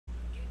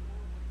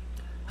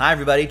Hi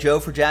everybody,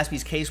 Joe for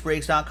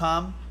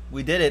JaspysCaseBreaks.com.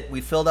 We did it.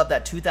 We filled up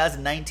that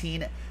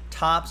 2019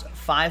 Topps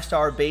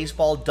 5-Star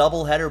Baseball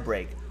doubleheader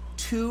break.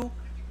 2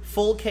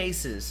 full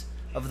cases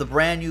of the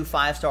brand new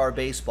 5-Star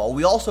Baseball.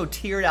 We also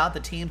tiered out the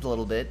teams a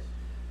little bit,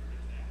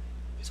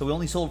 so we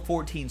only sold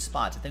 14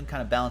 spots. I think we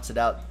kind of balanced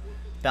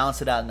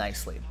it out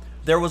nicely.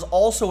 There was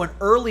also an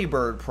early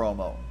bird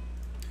promo.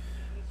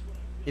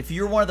 If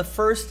you're one of the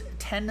first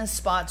 10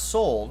 spots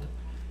sold,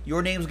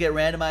 your names get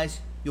randomized.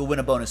 You'll win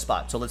a bonus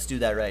spot. So let's do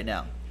that right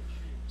now.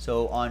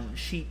 So on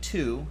sheet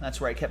 2, that's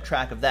where I kept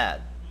track of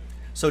that.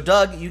 So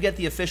Doug, you get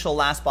the official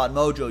last spot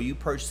mojo. You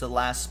purchased the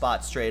last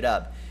spot straight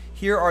up.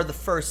 Here are the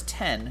first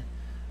 10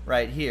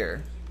 right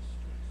here.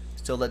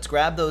 So let's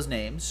grab those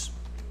names.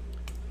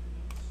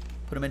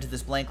 Put them into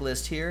this blank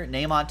list here.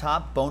 Name on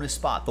top, bonus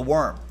spot. The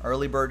worm.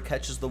 Early bird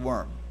catches the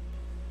worm.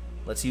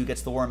 Let's see who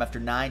gets the worm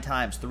after 9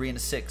 times. 3 and a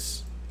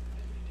 6.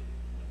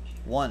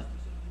 1,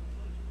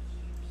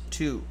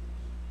 2,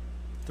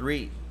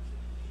 3,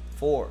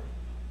 4,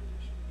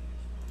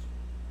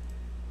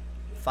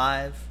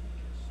 5,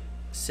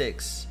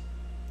 6,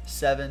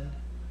 7,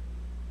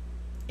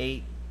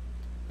 8,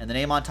 and the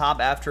name on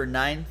top after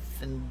 9th,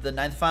 and the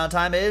 9th final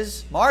time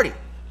is Marty.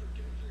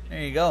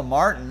 There you go.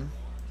 Martin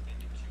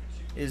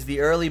is the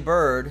early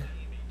bird.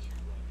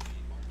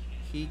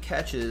 He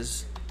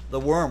catches the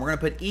worm. We're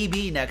going to put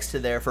EB next to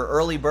there for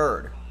early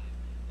bird.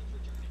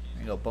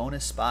 There you go.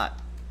 Bonus spot.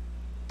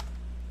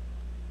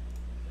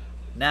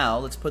 Now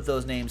let's put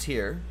those names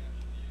here.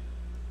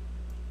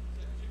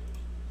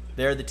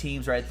 There are the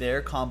teams right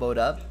there, comboed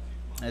up,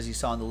 as you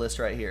saw on the list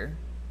right here.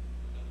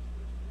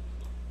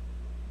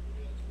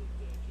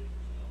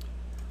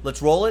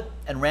 Let's roll it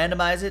and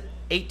randomize it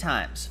 8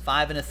 times.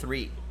 5 and a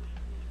 3.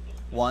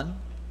 1,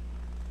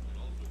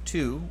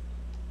 2,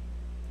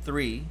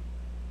 3,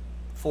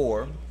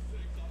 4,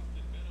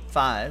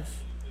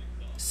 5,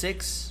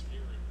 6,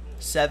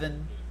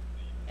 7,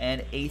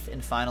 and 8th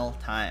and final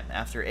time.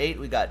 After 8,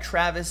 we got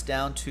Travis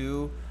down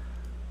to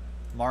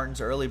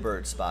Martin's early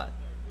bird spot.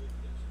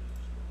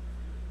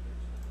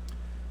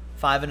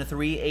 5 and a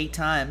 3, 8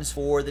 times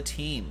for the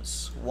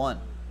teams. 1,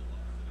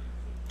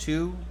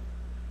 2,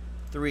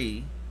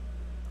 3,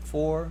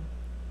 4,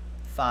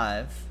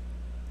 5,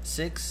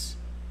 6,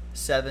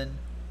 7,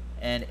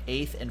 and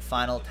 8th and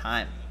final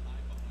time.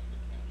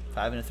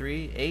 5 and a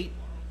 3, 8.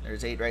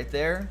 There's 8 right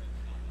there.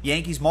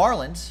 Yankees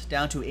Marlins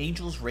down to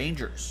Angels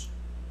Rangers.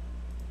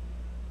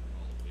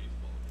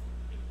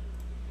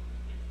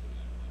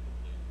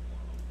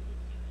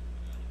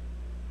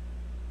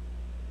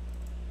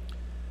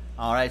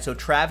 All right, so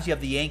Travis, you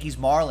have the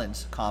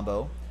Yankees-Marlins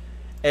combo.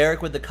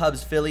 Eric with the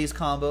Cubs-Phillies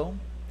combo.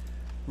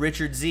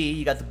 Richard Z,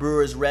 you got the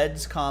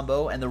Brewers-Reds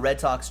combo and the Red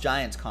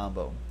Sox-Giants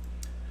combo.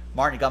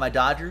 Martin, you got my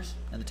Dodgers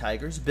and the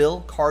Tigers. Bill,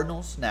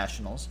 Cardinals,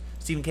 Nationals.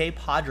 Stephen K,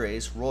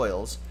 Padres,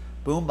 Royals.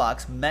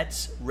 Boombox,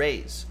 Mets,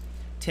 Rays.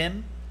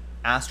 Tim,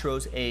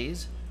 Astros,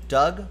 A's.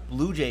 Doug,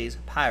 Blue Jays,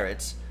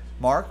 Pirates.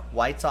 Mark,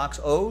 White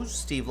Sox, O's.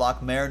 Steve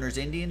Locke, Mariners,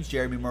 Indians.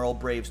 Jeremy Merle,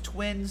 Braves,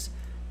 Twins.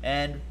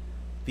 And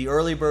the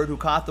early bird who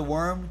caught the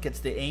worm gets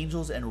the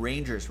Angels and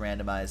Rangers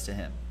randomized to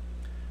him.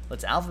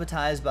 Let's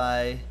alphabetize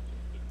by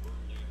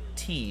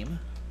team,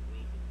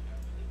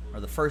 or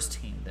the first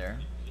team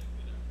there.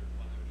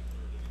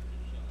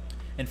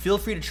 And feel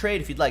free to trade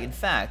if you'd like. In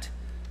fact,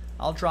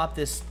 I'll drop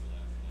this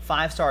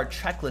 5-star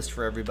checklist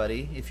for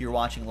everybody if you're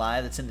watching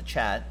live. That's in the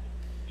chat.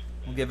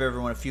 We'll give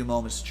everyone a few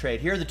moments to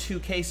trade. Here are the 2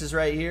 cases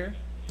right here.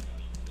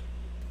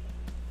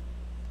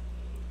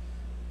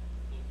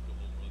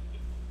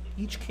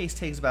 Each case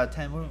takes about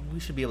 10.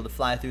 We should be able to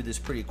fly through this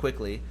pretty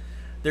quickly.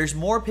 There's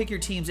more pick your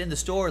teams in the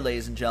store,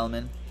 ladies and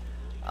gentlemen.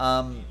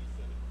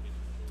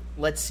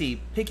 Let's see.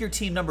 Pick your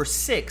team number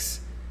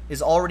 6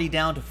 is already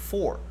down to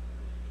 4.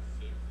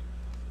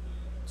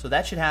 So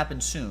that should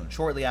happen soon,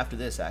 shortly after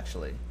this,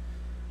 actually.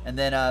 And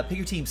then pick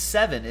your team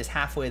 7 is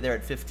halfway there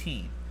at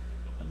 15.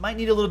 It might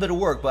need a little bit of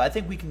work, but I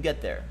think we can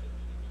get there.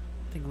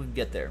 I think we can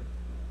get there.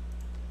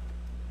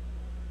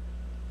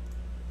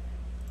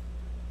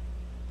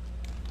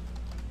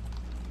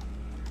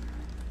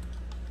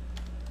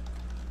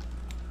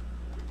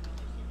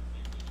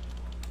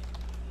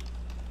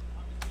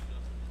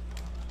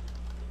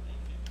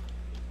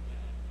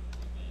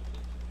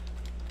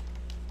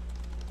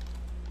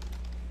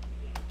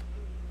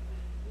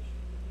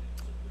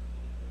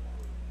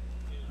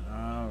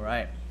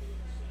 Right.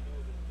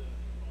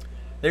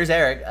 There's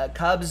Eric.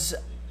 Cubs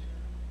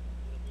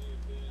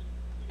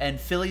and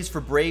Phillies for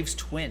Braves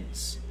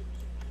Twins.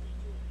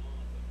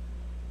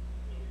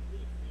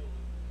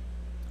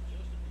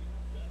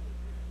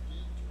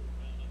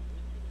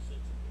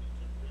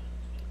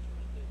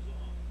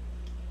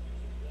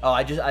 Oh,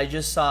 I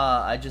just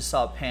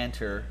saw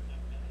Panther.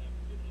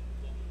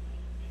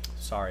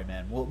 Sorry,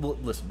 man.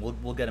 Listen.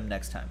 We'll get him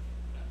next time.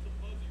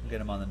 We'll get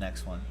him on the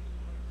next one.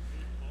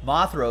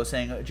 Mothro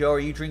saying, Joe, are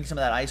you drinking some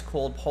of that ice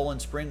cold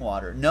Poland spring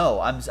water? No,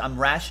 I'm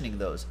rationing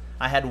those.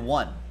 I had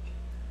 1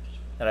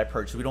 that I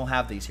purchased. We don't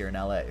have these here in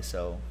LA,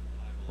 so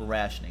we're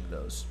rationing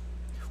those.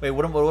 Wait,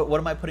 what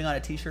am I putting on a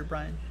t-shirt,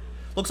 Brian?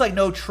 Looks like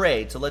no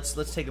trade, so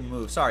let's take a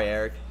move. Sorry,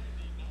 Eric.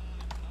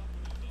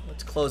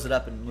 Let's close it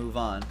up and move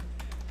on.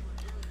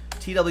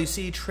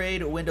 TWC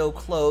trade window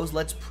closed.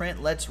 Let's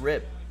print. Let's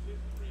rip.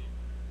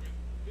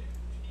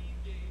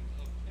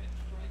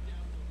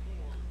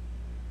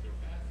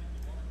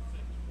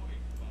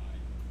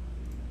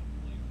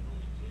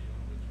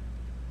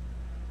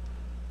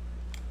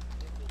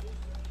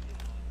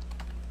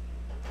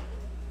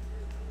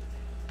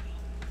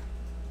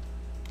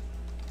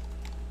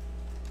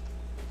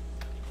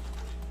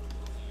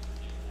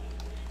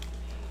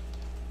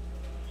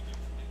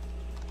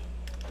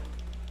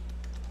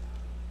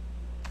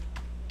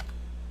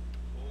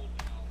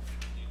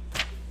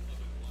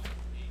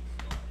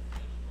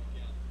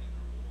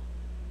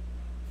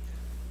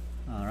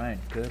 All right,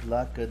 good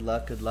luck, good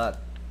luck, good luck.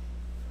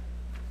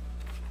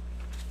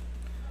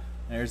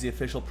 There's the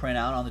official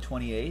printout on the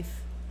 28th.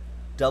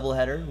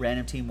 Doubleheader,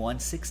 random team 1,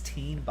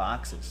 16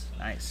 boxes.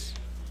 Nice.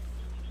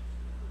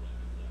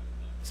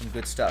 Some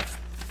good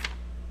stuff.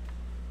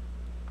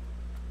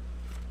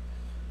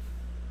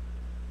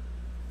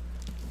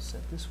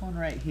 Set this one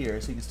right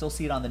here so you can still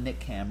see it on the Nick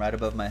cam right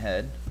above my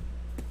head.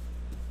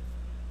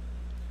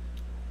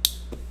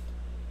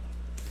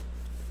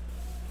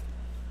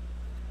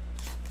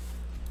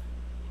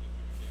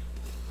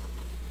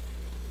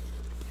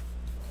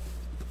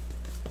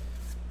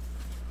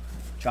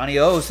 Johnny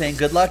O saying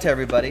good luck to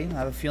everybody. I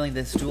have a feeling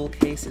this dual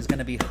case is going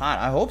to be hot.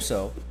 I hope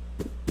so.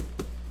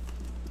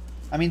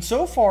 I mean,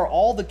 so far,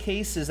 all the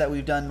cases that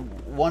we've done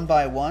one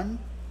by one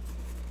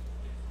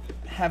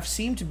have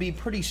seemed to be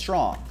pretty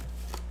strong.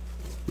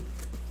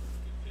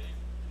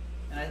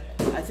 And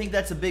I think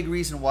that's a big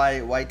reason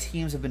why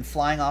teams have been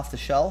flying off the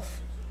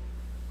shelf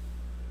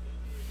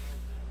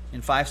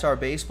in five-star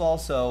baseball.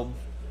 So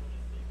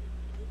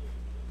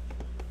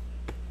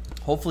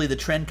hopefully the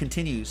trend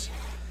continues.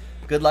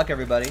 Good luck,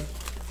 everybody.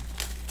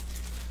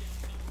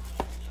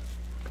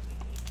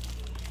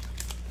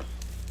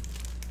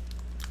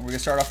 We're going to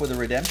start off with a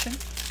redemption.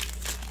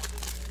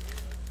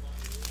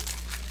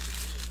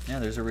 Yeah,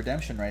 there's a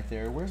redemption right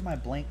there. Where's my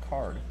blank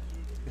card?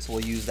 I guess we'll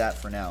use that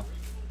for now.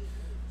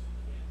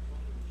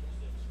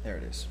 There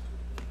it is.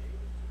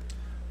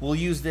 We'll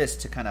use this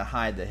to kind of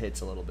hide the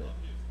hits a little bit,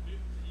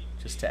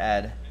 just to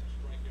add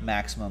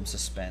maximum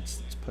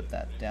suspense. Let's put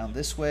that down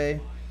this way.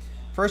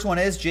 First one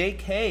is Jake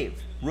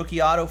Cave,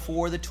 rookie auto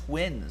for the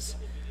Twins.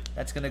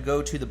 That's going to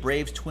go to the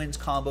Braves Twins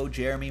combo,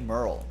 Jeremy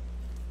Merle.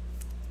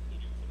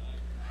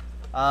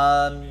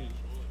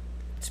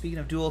 Speaking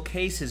of dual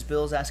cases,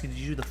 Bill's asking, did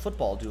you do the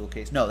football dual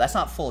case? No, that's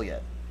not full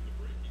yet.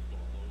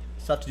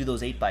 Still have to do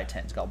those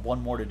 8x10s. Got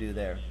one more to do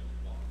there.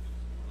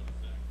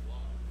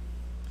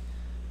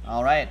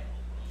 All right.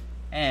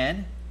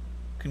 And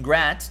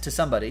congrats to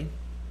somebody.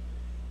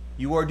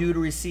 You are due to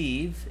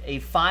receive a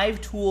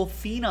 5-tool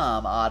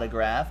Phenom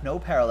autograph, no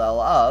parallel,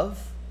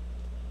 of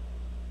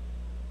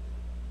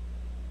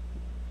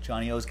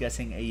Johnny O's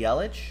guessing a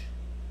Yelich.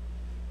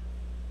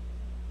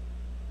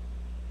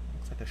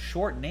 Looks like a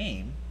short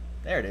name.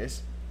 There it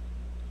is.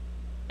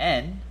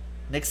 N.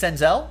 Nick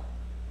Senzel.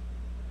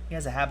 He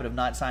has a habit of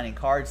not signing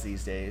cards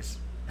these days.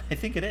 I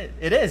think it is.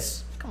 It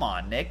is. Come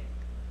on, Nick.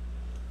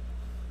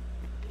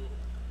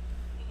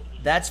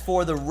 That's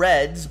for the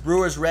Reds.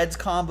 Brewers-Reds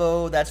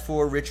combo. That's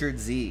for Richard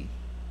Z.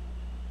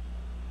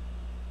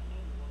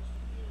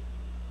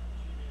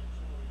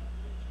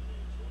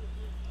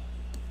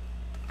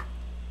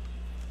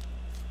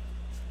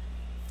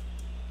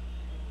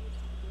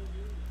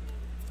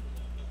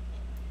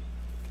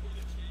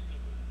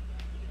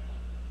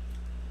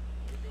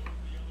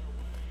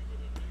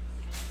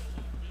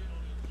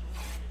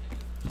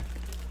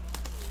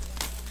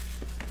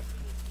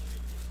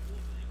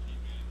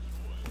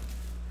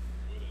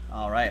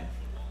 All right,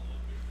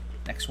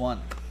 next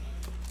one.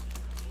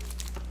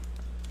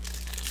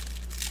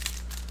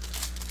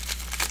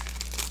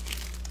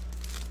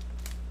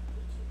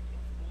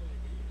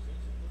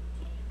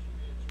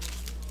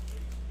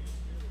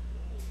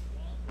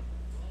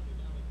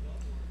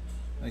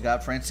 We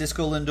got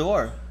Francisco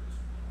Lindor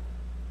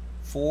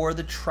for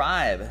the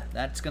Tribe.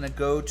 That's going to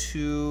go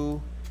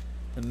to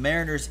the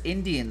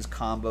Mariners-Indians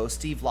combo,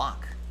 Steve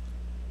Locke.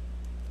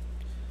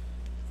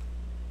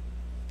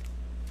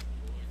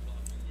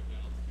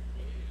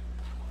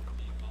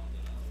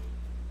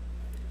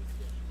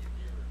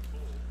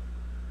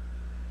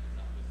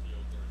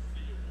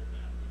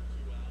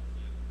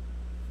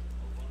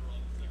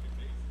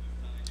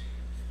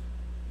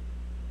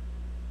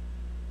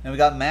 And we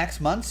got Max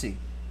Muncy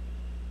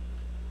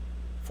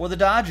for the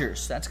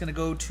Dodgers. That's going to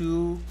go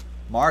to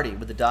Marty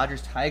with the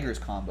Dodgers-Tigers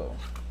combo.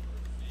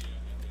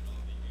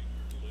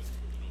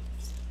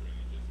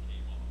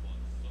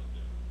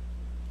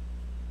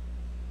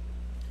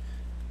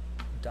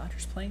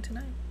 Dodgers playing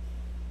tonight?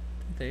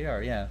 I think they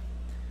are, yeah.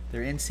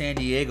 They're in San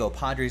Diego.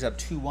 Padres up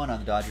 2-1 on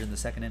the Dodgers in the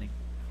second inning.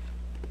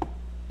 All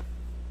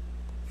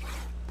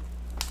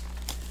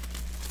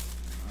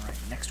right,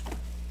 next one.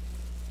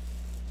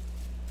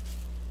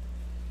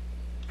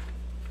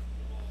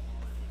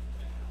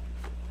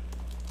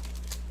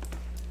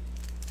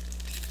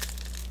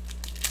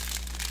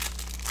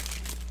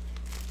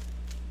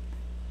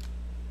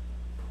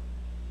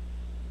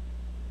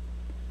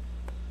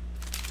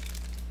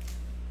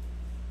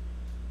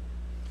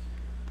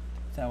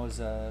 That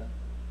was a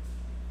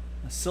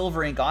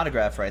silver ink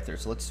autograph right there.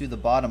 So let's do the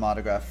bottom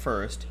autograph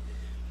first.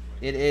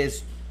 It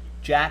is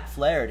Jack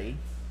Flaherty,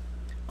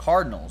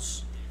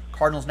 Cardinals.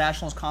 Cardinals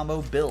Nationals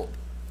combo, Bill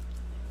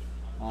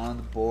on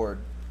the board.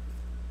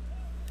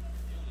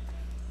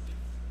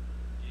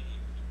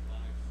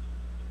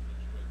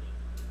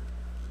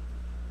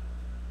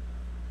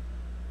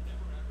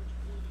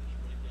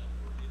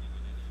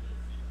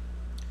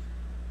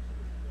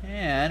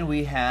 And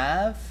we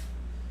have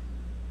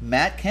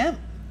Matt Kemp.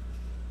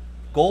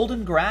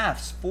 Golden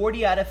Graphs,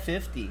 40 out of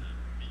 50.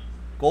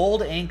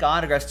 Gold ink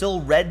autograph.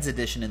 Still Reds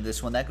edition in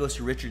this one. That goes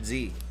to Richard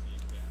Z.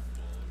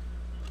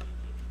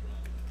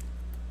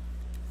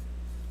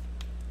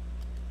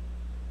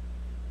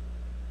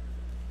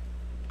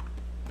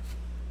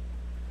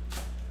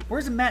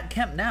 Where's Matt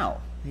Kemp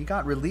now? He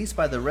got released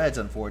by the Reds,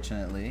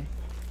 unfortunately.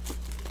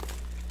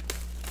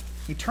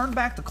 He turned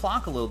back the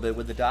clock a little bit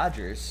with the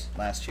Dodgers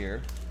last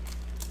year.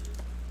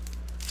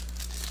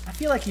 I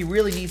feel like he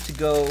really needs to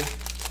go.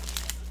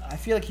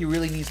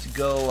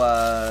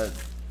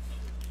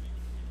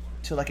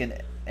 To like an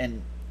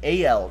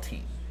AL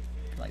team.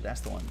 Like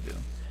that's the one to do.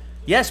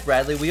 Yes,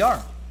 Bradley, we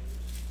are.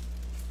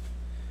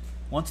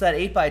 Once that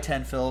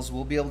 8x10 fills,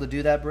 we'll be able to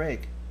do that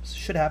break.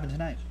 Should happen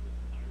tonight.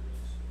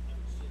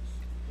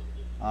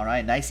 All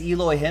right, nice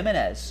Eloy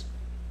Jimenez.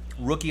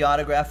 Rookie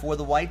autograph for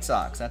the White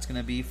Sox. That's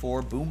going to be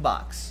for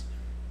Boombox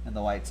and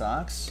the White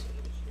Sox.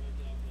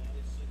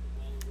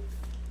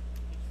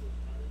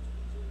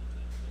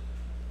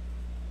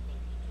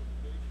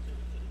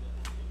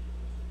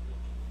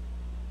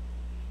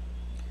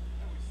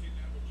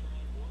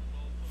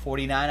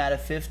 .49 out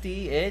of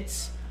 50.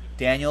 It's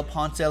Daniel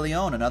Ponce de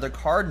Leon, another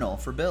Cardinal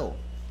for Bill.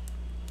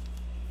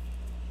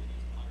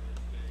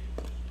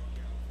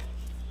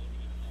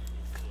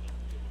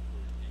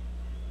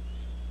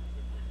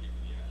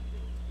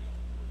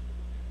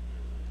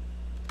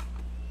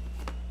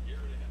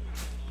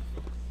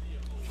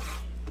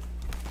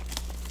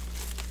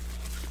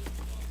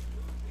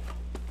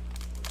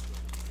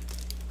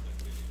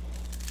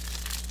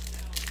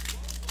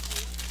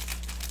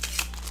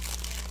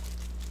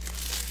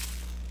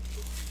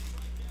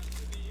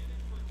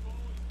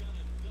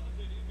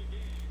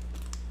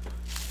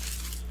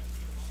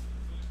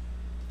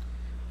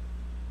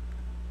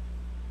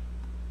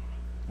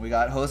 We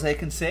got Jose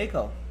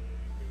Canseco,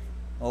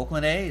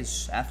 Oakland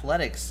A's,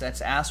 Athletics. That's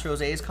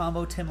Astros A's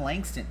combo, Tim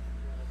Langston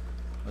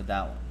with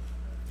that one.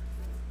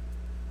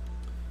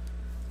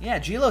 Yeah,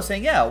 Gilo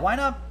saying, yeah, why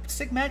not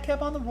stick Matt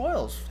Kemp on the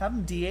Royals? Have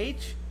him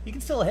DH. He can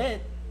still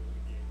hit.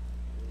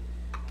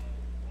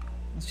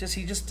 It's just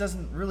he just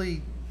doesn't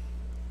really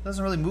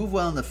move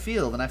well in the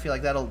field, and I feel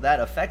like that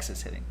affects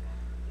his hitting.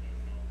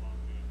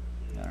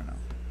 I don't know.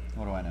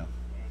 What do I know?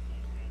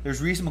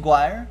 There's Reese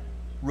McGuire,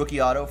 rookie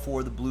auto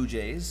for the Blue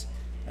Jays.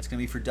 That's going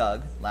to be for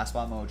Doug, Last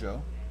Spot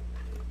Mojo.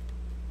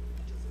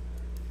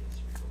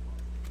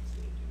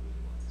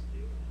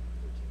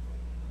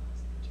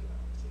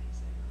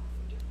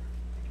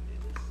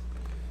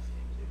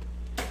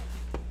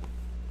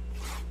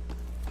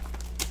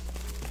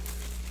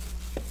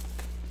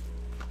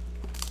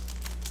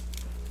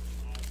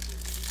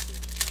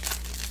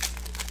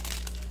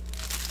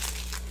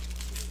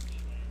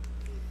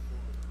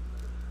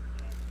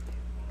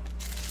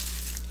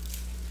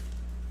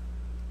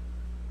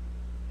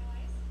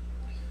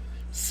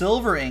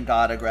 Silver ink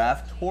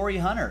autograph, Torrey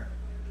Hunter.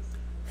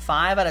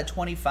 5 out of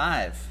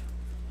 25.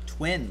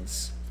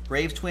 Twins.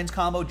 Braves Twins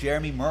combo,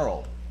 Jeremy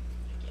Merle.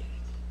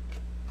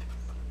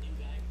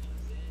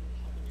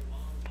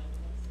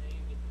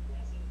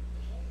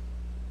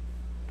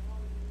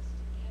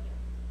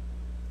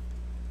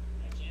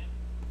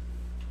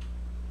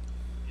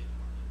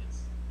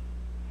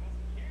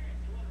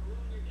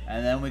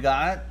 And then we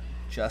got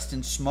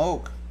Justin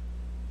Smoke.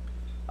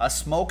 A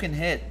smoking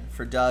hit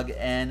for Doug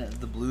and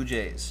the Blue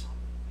Jays.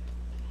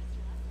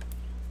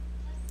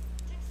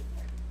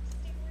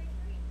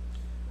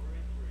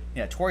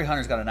 Yeah, Torrey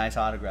Hunter's got a nice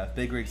autograph.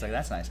 Big Rig's like,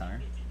 that's nice,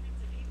 Hunter.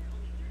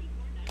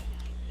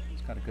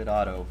 He's got a good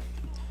auto.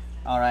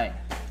 All right.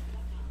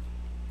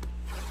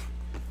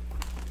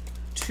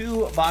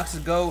 2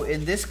 boxes go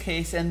in this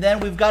case, and then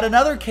we've got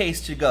another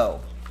case to go.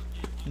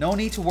 No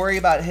need to worry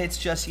about hits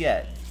just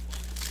yet,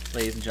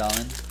 ladies and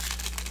gentlemen.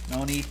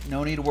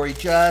 No need to worry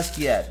just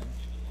yet.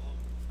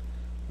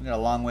 We got a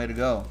long way to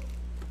go.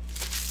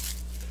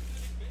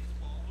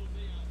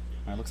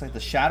 All right, looks like the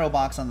shadow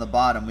box on the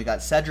bottom. We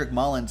got Cedric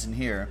Mullins in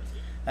here.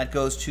 That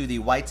goes to the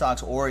White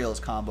Sox Orioles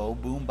combo.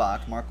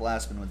 Boombox, Mark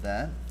Glassman with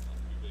that.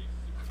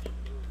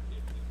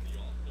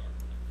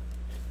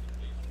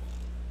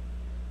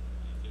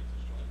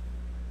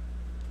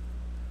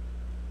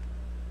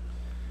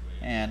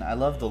 And I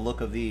love the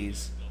look of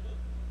these.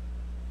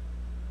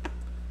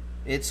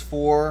 It's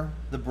for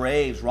the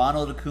Braves,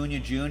 Ronald Acuna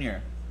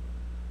Jr.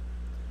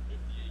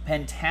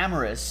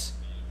 Pentamerous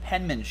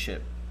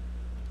penmanship.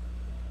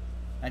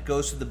 That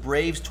goes to the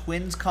Braves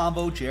Twins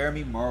combo,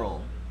 Jeremy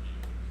Merle.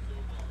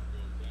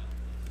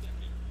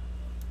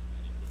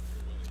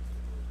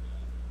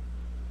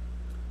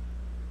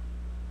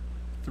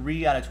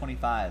 3 out of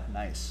 25.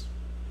 Nice.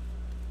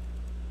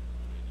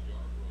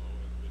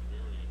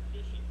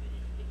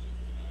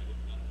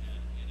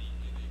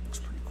 Looks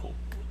pretty cool.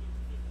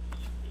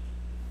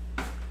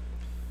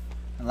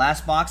 And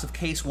last box of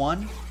case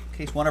 1.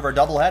 Case 1 of our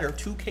doubleheader.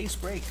 2-case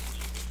break.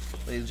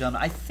 Ladies and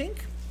gentlemen, I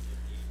think,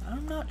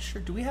 I'm not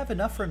sure. Do we have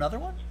enough for another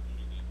one?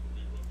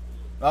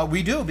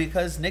 We do,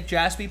 because Nick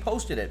Jaspy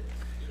posted it.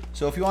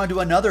 So if you want to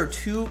do another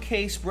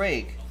 2-case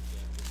break,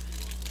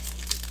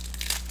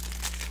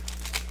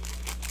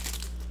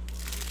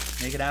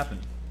 make it happen.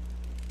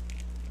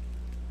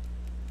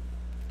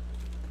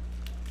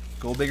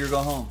 Go big or go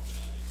home.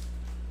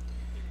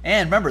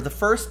 And remember, the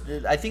first,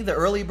 I think the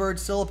early bird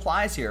still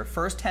applies here.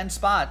 First 10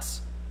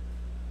 spots.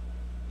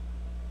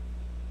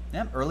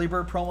 Yep, early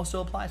bird promo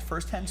still applies.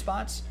 First 10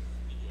 spots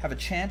have a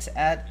chance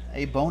at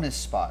a bonus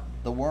spot.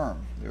 The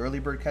worm. The early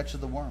bird catches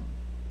the worm.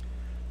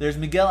 There's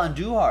Miguel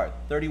Andujar,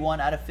 31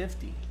 out of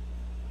 50.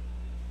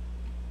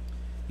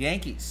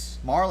 Yankees,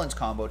 Marlins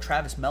combo,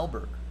 Travis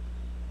Melberg.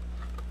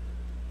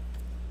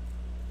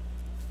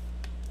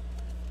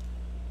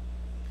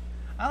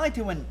 I liked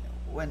it when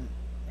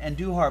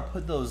Andujar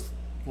put those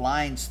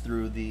lines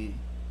through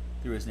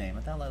his name.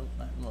 I thought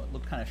that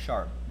looked kind of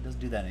sharp. It doesn't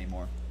do that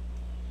anymore.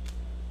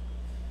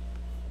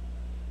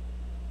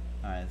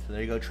 All right, so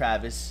there you go,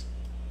 Travis.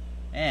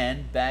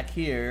 And back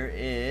here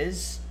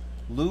is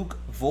Luke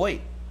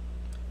Voigt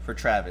for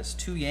Travis.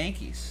 2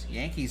 Yankees.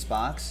 Yankees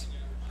box.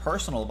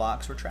 Personal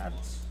box for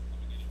Travis.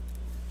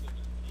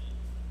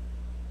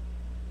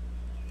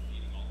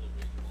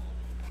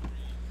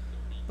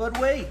 But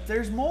wait,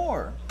 there's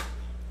more.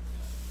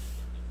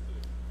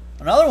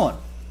 Another one.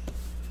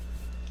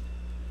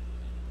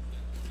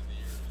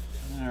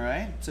 All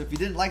right, so if you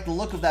didn't like the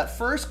look of that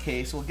first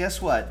case, well,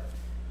 guess what?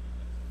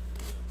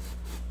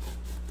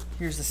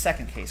 Here's the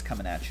second case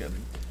coming at you.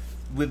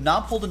 We've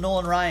not pulled a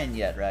Nolan Ryan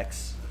yet,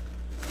 Rex.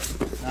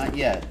 Not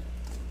yet.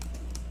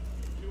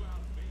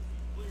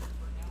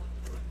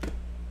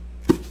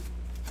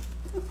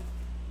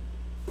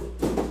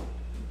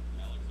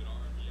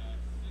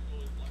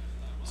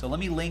 So let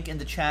me link in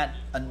the chat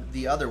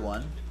the other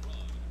one.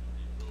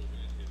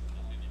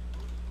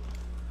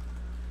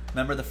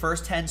 Remember, the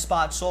first 10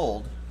 spots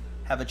sold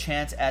have a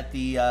chance at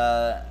the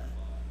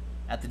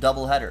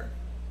doubleheader.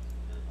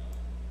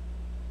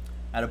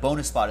 At a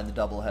bonus spot in the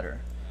doubleheader.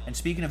 And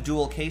speaking of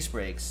dual case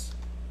breaks,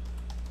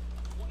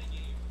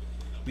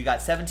 we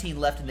got 17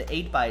 left in the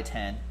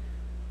 8x10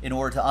 in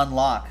order to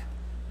unlock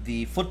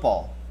the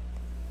football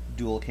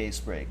dual case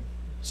break.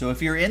 So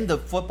if you're in the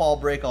football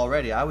break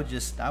already, I would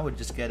just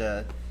get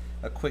a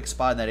quick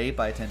spot in that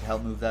 8x10 to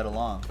help move that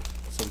along,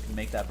 so we can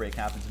make that break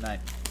happen tonight.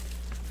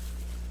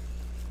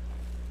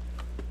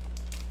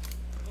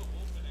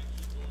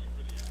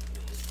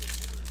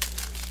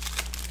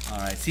 All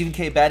right, Stephen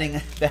K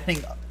batting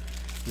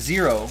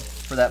 0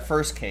 for that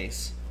first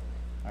case.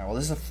 All right, well,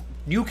 this is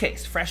a new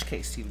case, fresh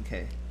case, Stephen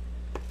K.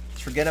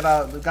 Let's forget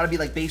about, we've got to be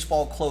like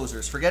baseball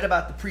closers. Forget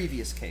about the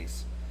previous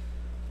case.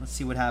 Let's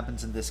see what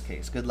happens in this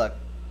case. Good luck.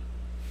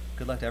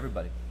 Good luck to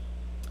everybody.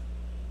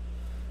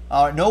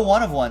 All right, no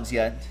 1 of 1s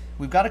yet.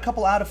 We've got a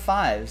couple out of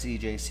 5s,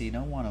 EJC.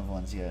 No 1 of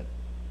 1s yet.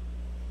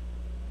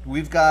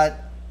 We've got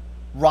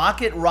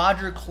Rocket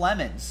Roger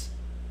Clemens.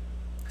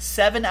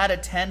 7 out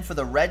of 10 for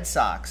the Red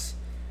Sox.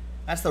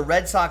 That's the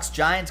Red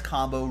Sox-Giants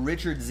combo,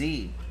 Richard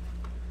Z.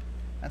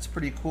 That's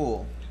pretty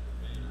cool.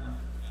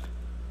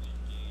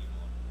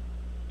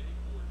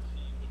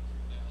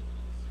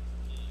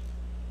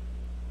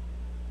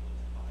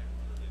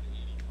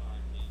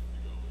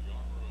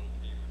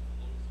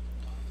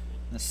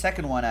 And the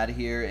second one out of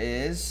here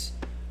is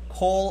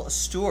Cole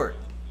Stewart.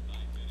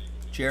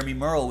 Jeremy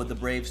Merle with the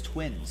Braves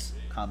Twins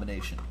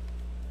combination.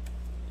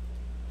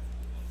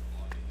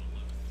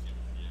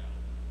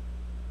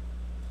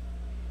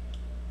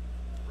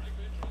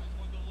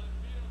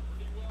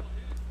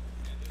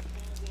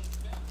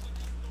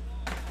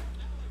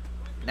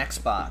 Next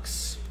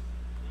box.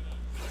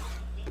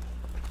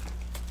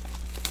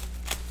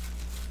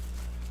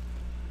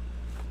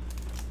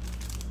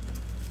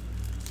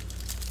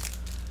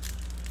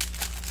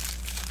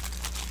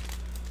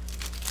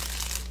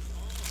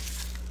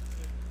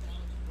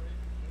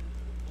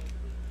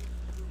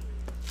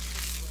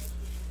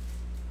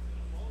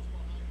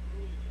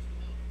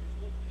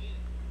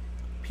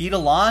 Pete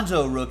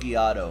Alonso rookie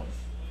auto.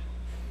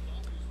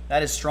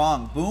 That is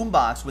strong.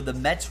 Boombox with the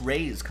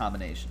Mets-Rays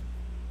combination.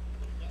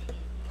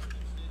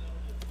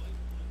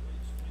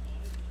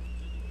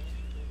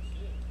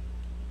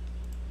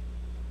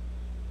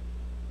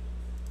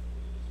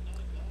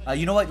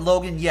 You know what,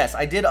 Logan? Yes,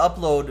 I did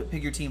upload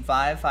Pick Your Team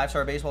 5,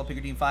 5-star baseball Pick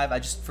Your Team 5. I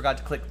just forgot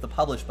to click the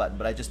publish button,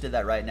 but I just did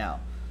that right now.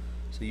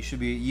 So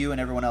you and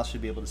everyone else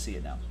should be able to see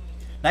it now.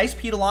 Nice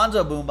Pete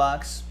Alonso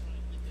boombox.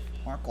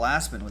 Mark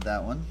Glassman with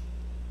that one.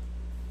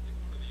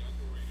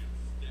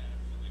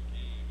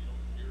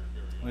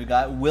 We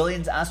got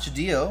Williams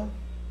Astudillo,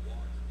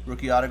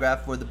 rookie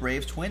autograph for the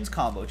Braves Twins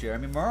combo,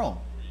 Jeremy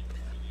Merle.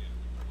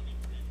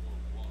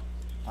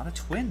 A lot of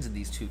Twins in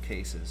these 2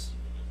 cases.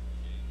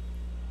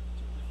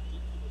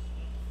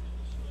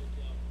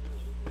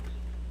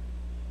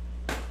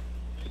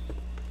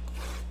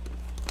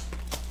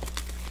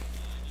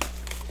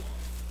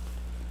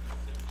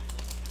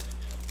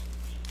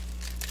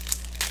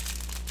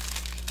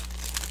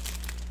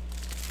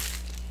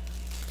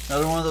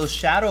 Another one of those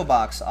shadow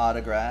box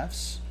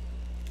autographs.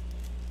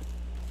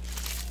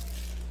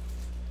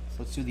 So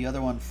let's do the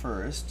other one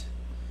first.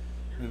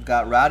 We've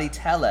got Rowdy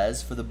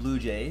Tellez for the Blue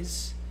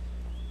Jays.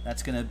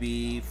 That's going to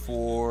be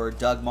for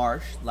Doug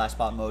Marsh, Last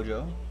Spot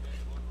Mojo.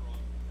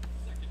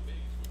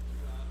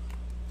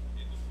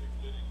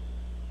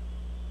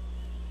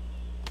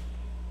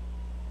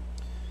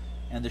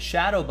 And the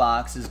shadow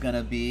box is going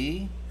to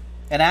be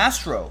an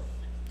Astro.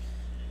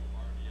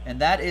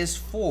 And that is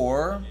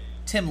for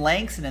Tim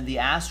Langston and the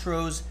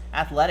Astros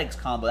Athletics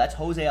combo. That's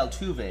Jose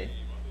Altuve.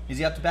 Is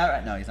he up to bat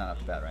right now? No, he's not up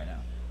to bat right now.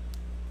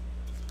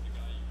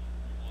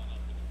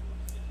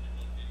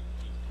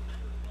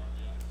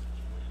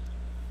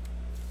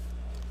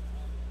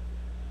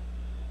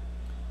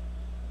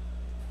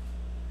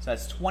 So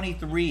that's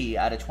 23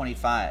 out of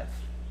 25.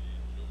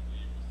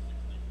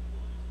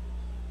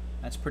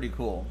 That's pretty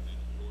cool.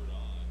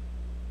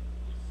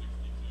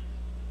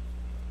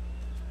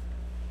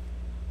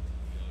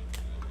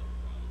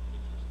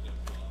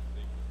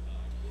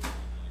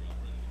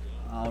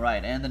 All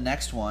right, and the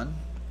next one.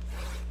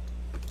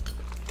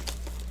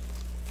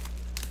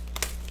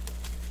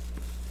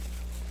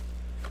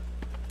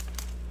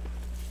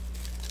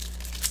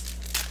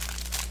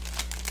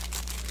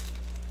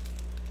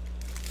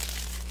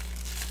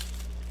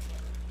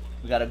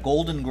 We got a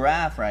golden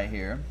graph right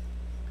here.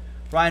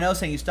 Ryan O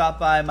saying you stopped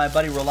by my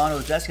buddy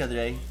Rolando's desk the other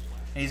day,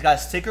 and he's got a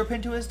sticker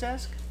pinned to his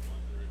desk?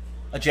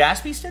 A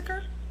Jaspy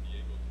sticker?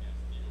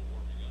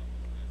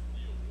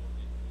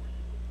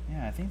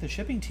 Yeah, I think the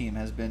shipping team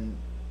has been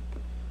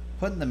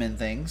putting them in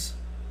things.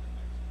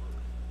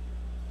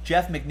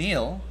 Jeff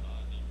McNeil.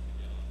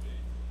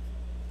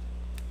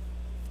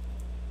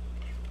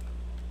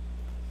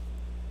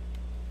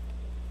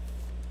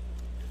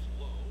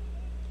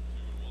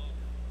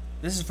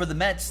 This is for the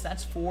Mets.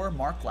 That's for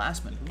Mark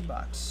Glassman,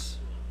 Boombox.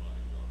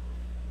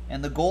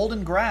 And the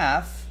golden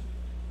graph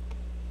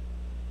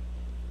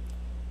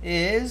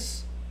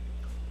is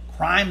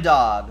Crime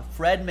Dog,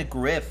 Fred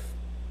McGriff.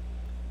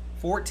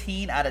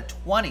 14 out of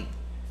 20.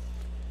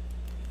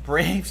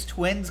 Braves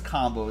Twins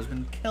combo has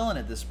been killing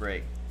it this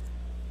break.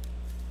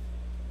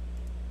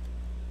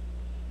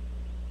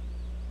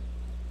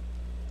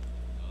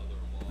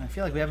 I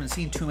feel like we haven't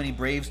seen too many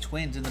Braves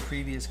Twins in the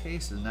previous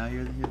cases. Now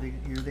here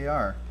they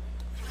are.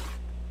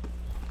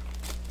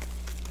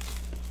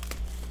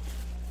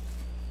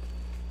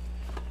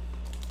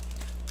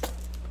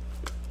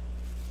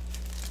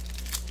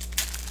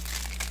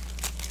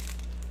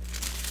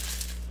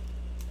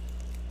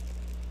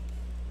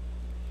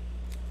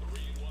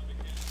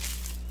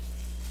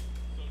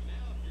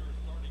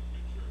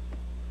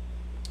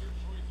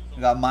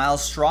 We got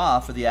Miles Straw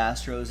for the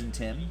Astros and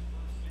Tim,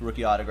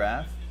 rookie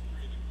autograph.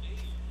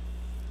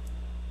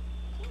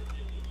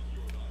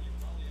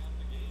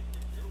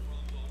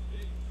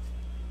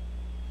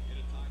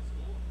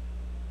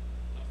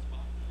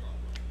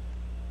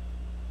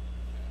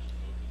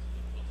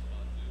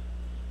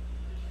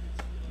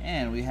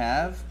 And we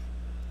have,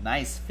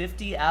 nice,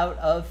 50 out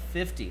of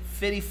 50.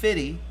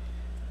 Fitty,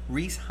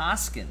 Reese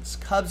Hoskins.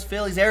 Cubs,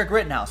 Phillies, Eric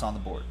Rittenhouse on the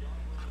board.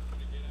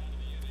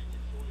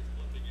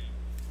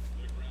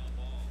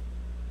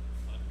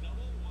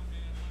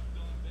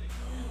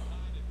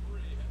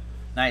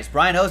 Nice.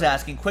 Brian O's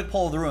asking, quick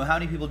poll of the room, how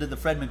many people did the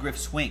Fred McGriff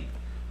swing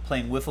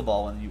playing wiffle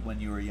ball when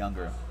you were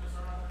younger?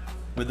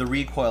 With the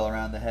recoil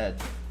around the head.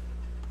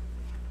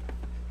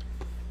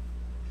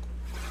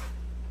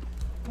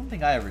 I don't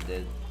think I ever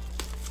did.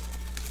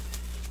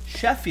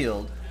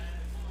 Sheffield.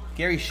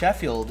 Gary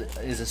Sheffield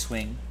is a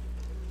swing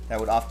that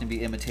would often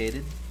be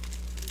imitated.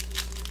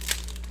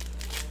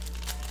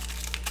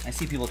 I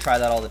see people try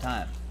that all the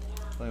time.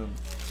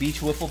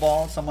 Beach wiffle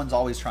ball, someone's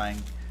always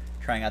trying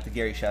out the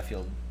Gary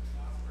Sheffield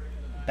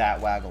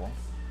bat waggle.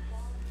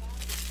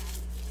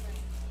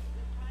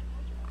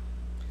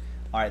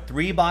 All right,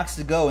 3 boxes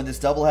to go in this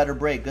doubleheader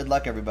break. Good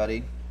luck,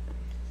 everybody.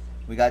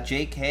 We got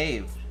Jake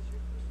Cave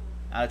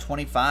out of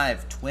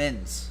 25,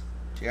 Twins.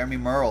 Jeremy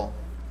Merle.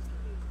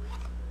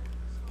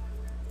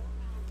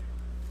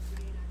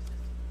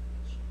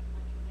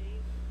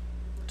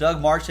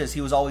 Doug March says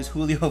he was always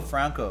Julio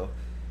Franco.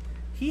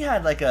 He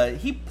had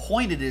he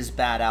pointed his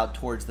bat out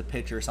towards the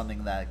pitcher or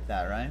something like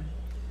that, right?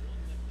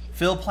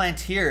 Phil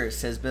Plantier,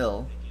 says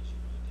Bill.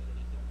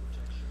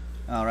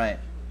 All right.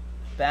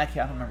 Back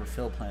here, I don't remember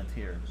Phil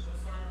Plantier.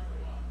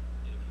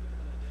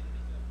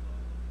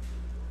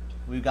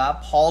 We've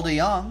got Paul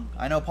DeYoung.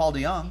 I know Paul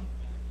DeYoung.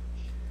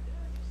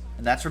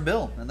 And that's for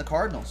Bill and the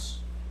Cardinals.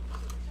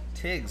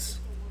 Tiggs.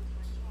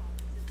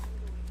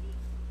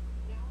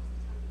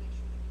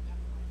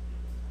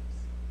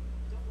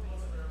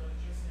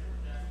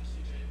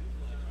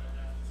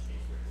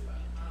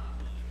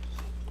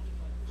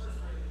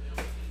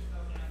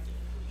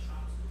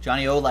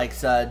 Johnny O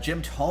likes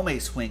Jim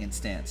Thome's swing and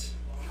stance.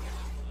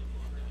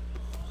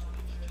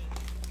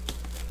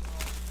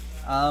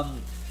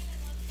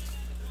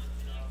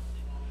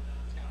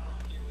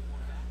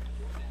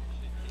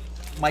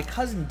 My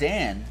cousin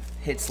Dan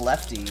hits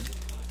lefty,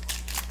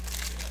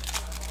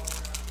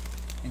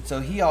 and so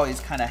he always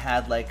kind of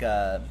had like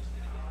a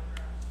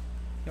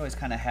He always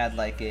kind of had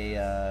like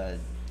a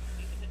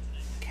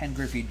Ken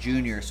Griffey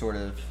Jr. sort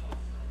of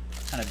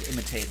kind of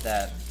imitate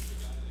that.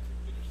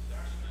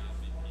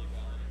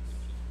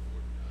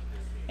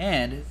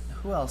 And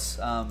who else?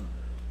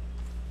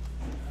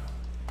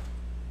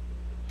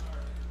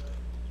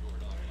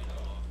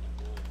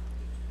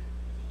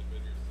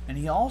 And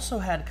he also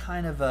had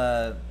kind of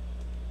a...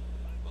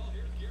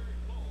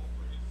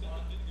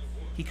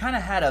 He kind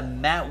of had a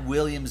Matt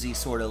Williams-y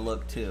sort of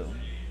look too.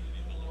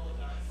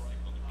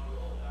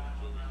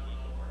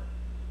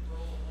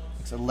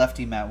 It's a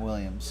lefty Matt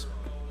Williams.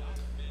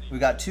 We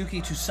got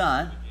Touki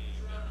Toussaint.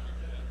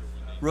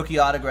 Rookie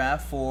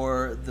autograph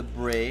for the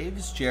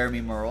Braves,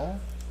 Jeremy Merle.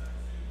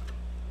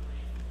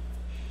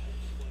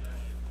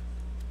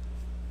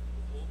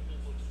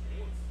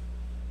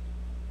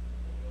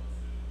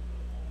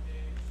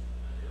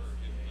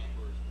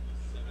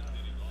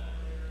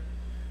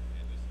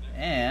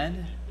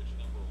 And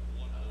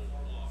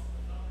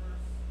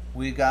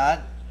we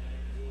got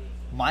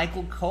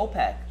Michael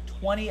Kopech,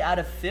 20 out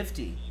of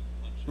 50.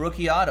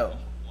 Rookie auto.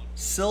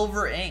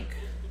 Silver ink.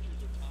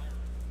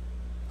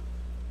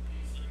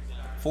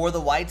 For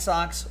the White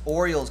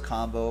Sox-Orioles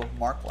combo,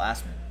 Mark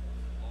Glassman.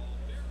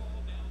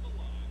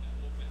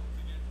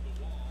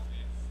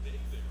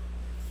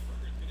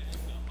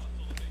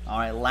 All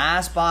right,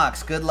 last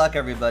box. Good luck,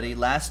 everybody.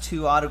 Last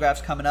 2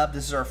 autographs coming up.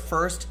 This is our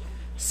first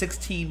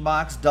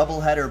 16-box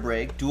doubleheader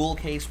break, dual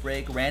case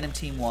break, random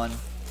team 1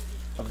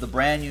 of the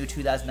brand new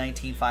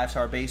 2019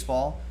 5-star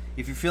baseball.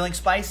 If you're feeling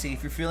spicy,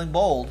 if you're feeling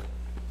bold,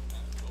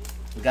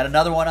 we got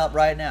another one up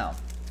right now.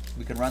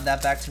 We can run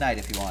that back tonight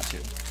if you want to.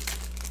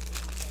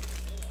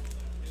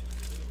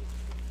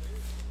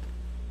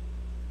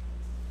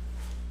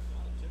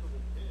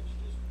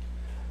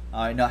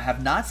 All right, now I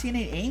have not seen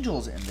any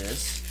Angels in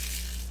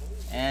this,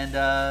 and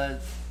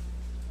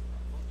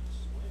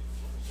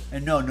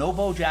no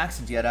Bo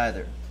Jacksons yet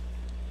either.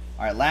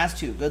 All right, last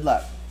 2. Good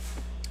luck.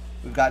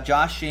 We've got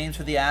Josh James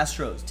for the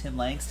Astros, Tim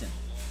Langston.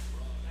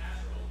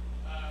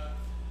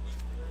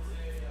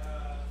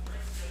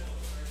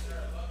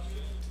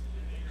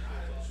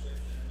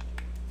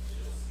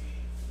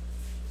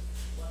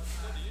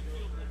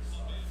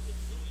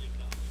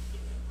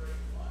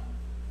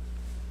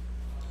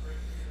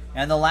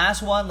 And the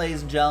last one,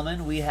 ladies and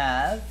gentlemen, we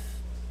have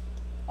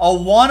a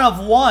 1 of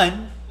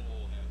 1.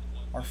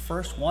 Our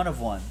first 1 of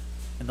 1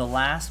 in the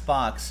last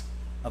box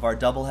of our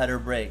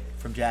doubleheader break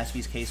from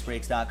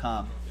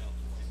JaspysCaseBreaks.com.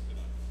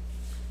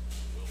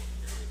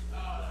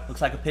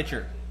 Looks like a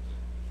pitcher.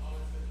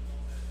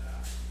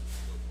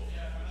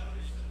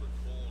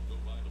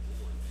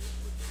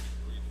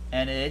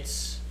 And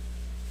it's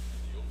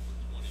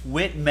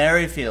Whit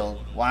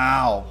Merrifield.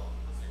 Wow.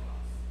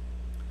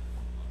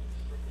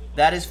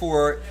 That is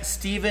for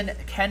Stephen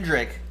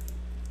Kendrick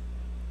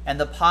and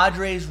the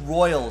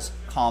Padres-Royals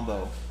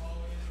combo.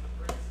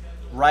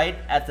 Right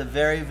at the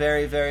very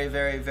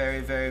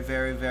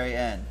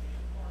end.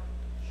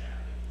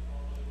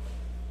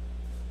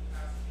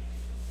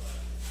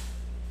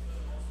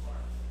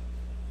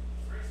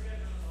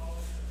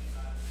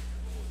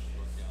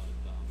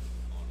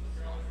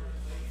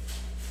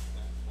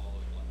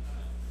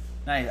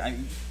 Nice.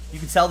 You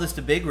can sell this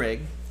to Big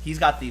Rig. He's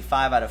got the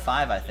 5 out of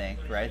 5, I think,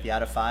 right? The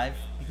out of 5.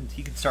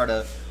 He can start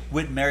a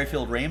Whit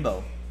Merrifield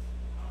rainbow.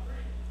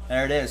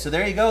 There it is. So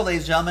there you go,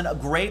 ladies and gentlemen. A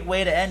great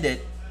way to end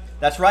it.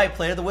 That's right.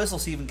 Play to the whistle,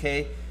 Stephen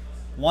K.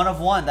 1 of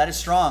 1. That is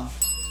strong.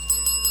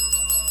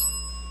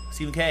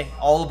 Stephen K.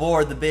 All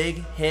aboard the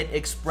Big Hit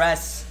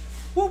Express.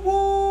 Whoop,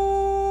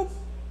 whoop.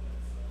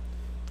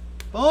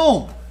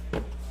 Boom.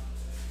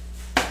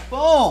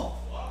 Boom.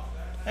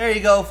 There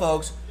you go,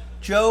 folks.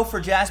 Joe for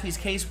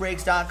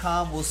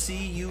JaspysCaseBreaks.com. We'll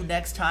see you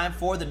next time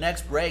for the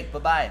next break.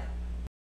 Bye-bye.